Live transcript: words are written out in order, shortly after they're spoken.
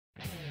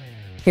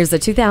Here's a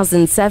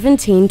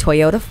 2017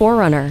 Toyota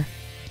 4Runner.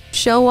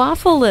 Show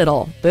off a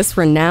little. This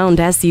renowned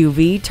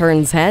SUV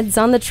turns heads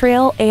on the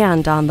trail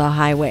and on the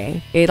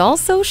highway. It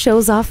also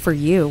shows off for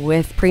you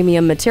with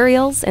premium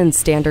materials and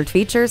standard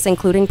features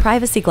including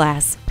privacy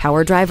glass,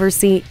 power driver's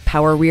seat,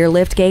 power rear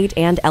liftgate,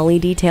 and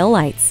LED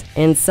taillights.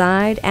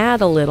 Inside, add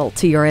a little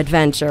to your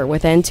adventure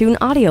with Entune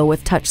audio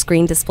with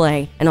touchscreen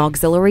display, an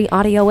auxiliary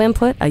audio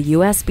input, a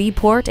USB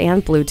port,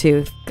 and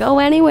Bluetooth. Go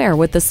anywhere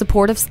with the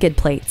support of skid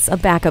plates, a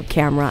backup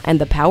camera, and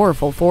the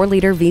powerful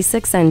 4-liter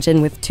V6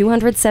 engine with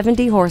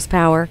 270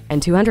 horsepower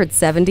and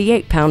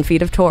 278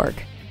 pound-feet of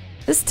torque.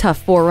 This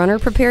tough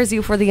 4Runner prepares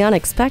you for the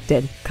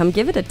unexpected. Come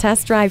give it a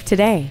test drive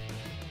today.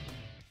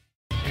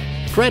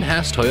 Fred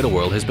Haas Toyota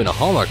World has been a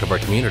hallmark of our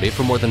community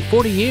for more than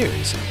 40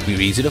 years.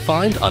 We're easy to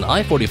find on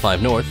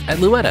I-45 North at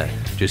Louetta,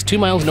 just 2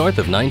 miles north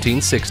of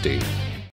 1960.